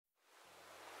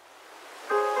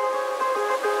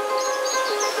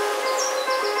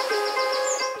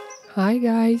Hi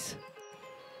guys!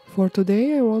 For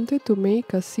today I wanted to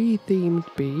make a sea themed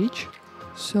page,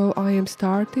 so I am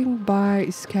starting by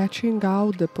sketching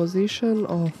out the position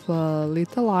of a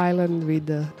little island with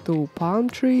two palm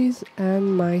trees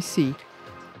and my sea.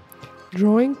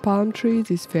 Drawing palm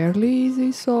trees is fairly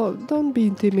easy, so don't be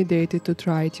intimidated to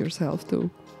try it yourself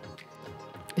too.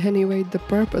 Anyway, the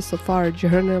purpose of our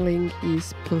journaling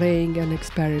is playing and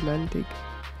experimenting.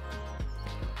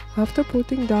 After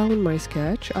putting down my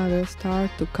sketch, I will start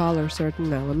to color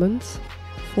certain elements.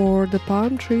 For the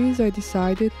palm trees I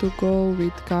decided to go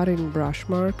with cutting brush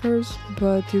markers,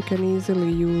 but you can easily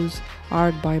use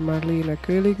Art by Marlene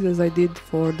acrylics as I did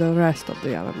for the rest of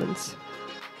the elements.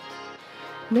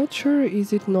 Not sure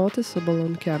is it noticeable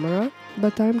on camera,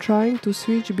 but I'm trying to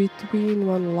switch between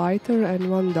one lighter and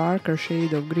one darker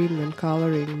shade of green when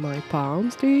coloring my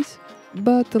palm trees.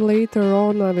 But later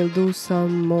on I will do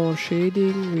some more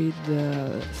shading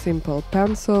with simple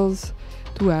pencils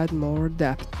to add more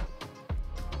depth.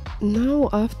 Now,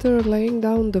 after laying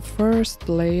down the first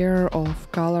layer of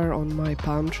color on my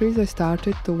palm trees, I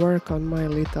started to work on my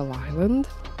little island.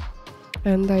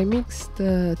 And I mixed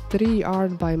 3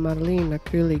 Art by Marlene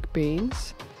acrylic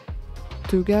paints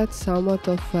to get somewhat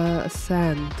of a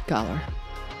sand color.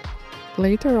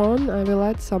 Later on I will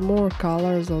add some more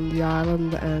colors on the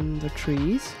island and the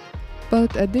trees,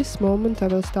 but at this moment I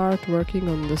will start working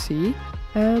on the sea,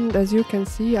 and as you can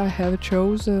see I have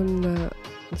chosen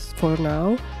for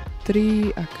now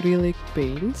 3 acrylic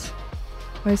paints.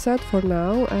 I said for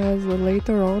now as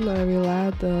later on I will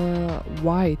add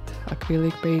white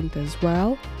acrylic paint as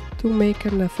well to make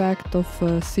an effect of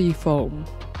sea foam.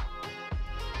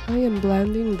 I am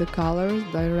blending the colors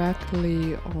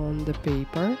directly on the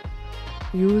paper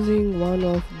using one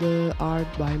of the Art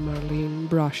by Marlene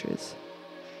brushes.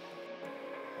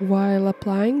 While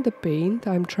applying the paint,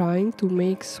 I'm trying to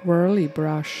make swirly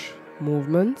brush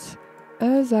movements,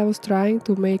 as I was trying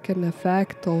to make an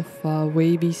effect of a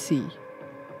wavy sea.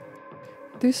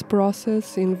 This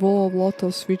process involved a lot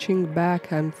of switching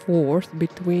back and forth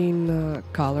between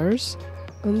colors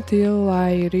until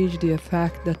I reached the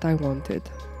effect that I wanted.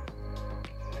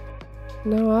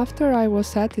 Now, after I was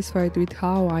satisfied with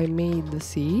how I made the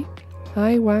sea,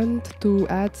 I went to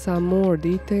add some more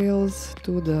details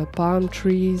to the palm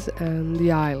trees and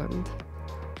the island.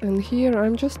 And here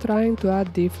I'm just trying to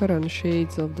add different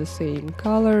shades of the same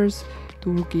colors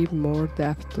to give more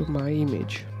depth to my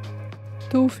image.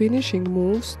 2 finishing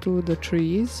moves to the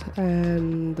trees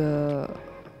and the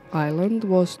island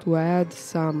was to add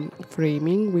some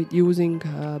framing with using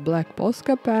a black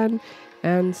Posca pen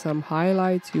and some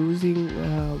highlights using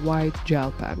white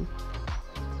gel pen.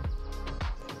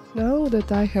 Now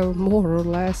that I have more or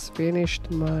less finished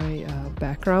my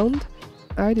background,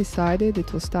 I decided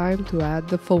it was time to add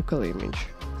the focal image.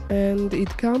 And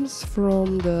it comes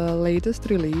from the latest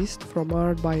release from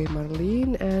Art by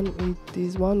Marlene, and it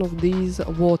is one of these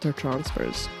water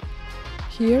transfers.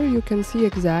 Here you can see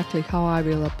exactly how I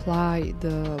will apply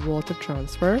the water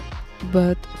transfer.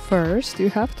 But first you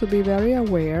have to be very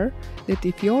aware that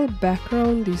if your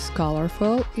background is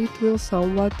colorful, it will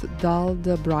somewhat dull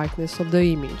the brightness of the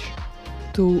image.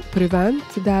 To prevent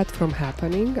that from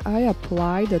happening, I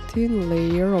applied a thin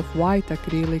layer of white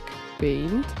acrylic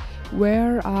paint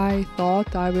where I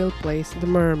thought I will place the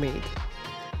mermaid.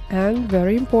 And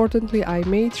very importantly, I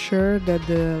made sure that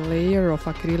the layer of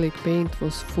acrylic paint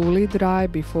was fully dry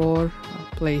before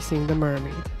placing the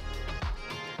mermaid.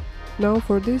 Now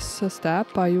for this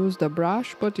step I used a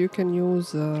brush, but you can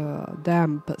use a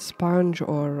damp sponge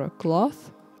or a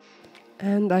cloth.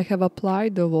 And I have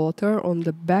applied the water on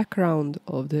the background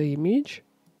of the image.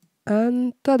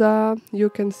 And ta-da! You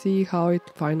can see how it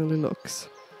finally looks.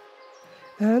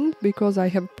 And because I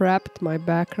have prepped my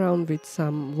background with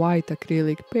some white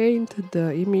acrylic paint,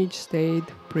 the image stayed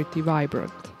pretty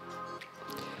vibrant.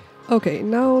 Okay,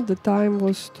 now the time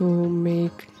was to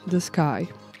make the sky.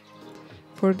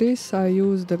 For this I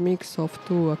used a mix of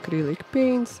 2 acrylic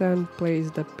paints and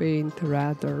placed the paint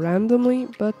rather randomly,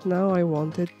 but now I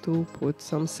wanted to put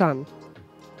some sun.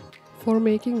 For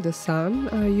making the sun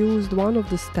I used one of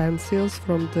the stencils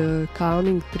from the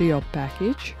Calming Trio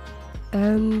package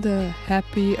and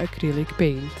Happy acrylic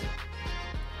paint.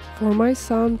 For my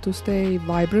sun to stay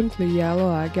vibrantly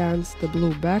yellow against the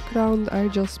blue background, I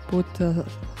just put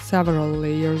several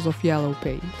layers of yellow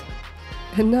paint.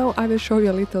 And now I will show you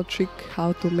a little trick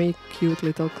how to make cute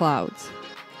little clouds.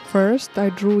 First I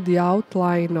drew the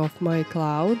outline of my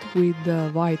cloud with the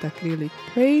white acrylic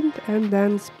paint and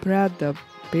then spread the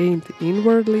paint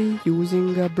inwardly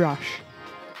using a brush.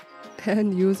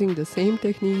 And using the same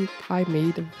technique I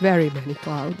made very many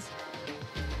clouds.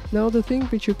 Now the thing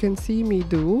which you can see me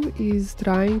do is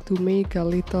trying to make a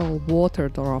little water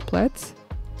droplets,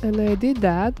 and I did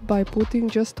that by putting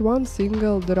just one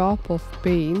single drop of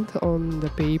paint on the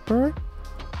paper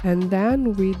and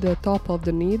then with the top of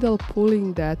the needle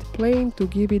pulling that plane to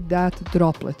give it that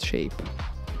droplet shape.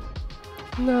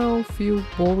 Now few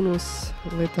bonus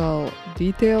little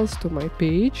details to my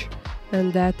page,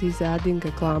 and that is adding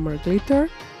a glamour glitter.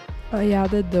 I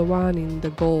added the one in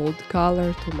the gold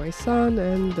color to my sun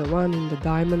and the one in the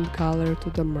diamond color to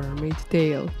the mermaid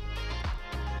tail.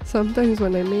 Sometimes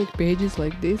when I make pages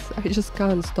like this, I just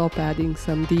can't stop adding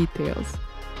some details.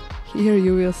 Here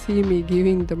you will see me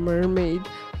giving the mermaid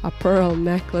a pearl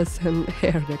necklace and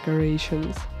hair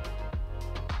decorations.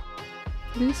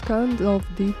 These kind of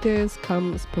details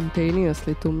come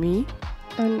spontaneously to me,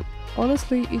 and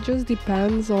honestly it just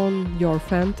depends on your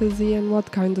fantasy and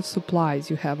what kind of supplies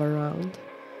you have around.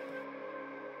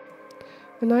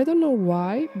 And I don't know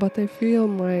why, but I feel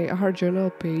my art journal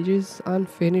page is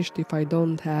unfinished if I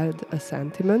don't add a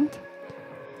sentiment.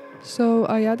 So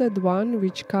I added one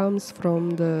which comes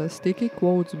from the Sticky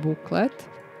Quotes booklet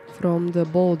from the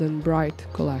Bold and Bright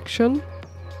collection,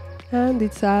 and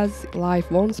it says "Life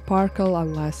won't sparkle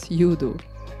unless you do."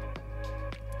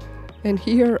 And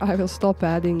here I will stop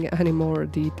adding any more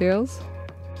details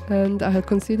and I'll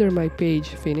consider my page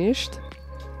finished.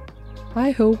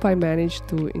 I hope I managed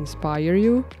to inspire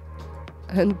you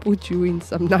and put you in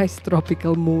some nice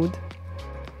tropical mood.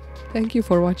 Thank you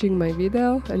for watching my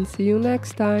video and see you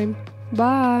next time.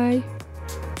 Bye!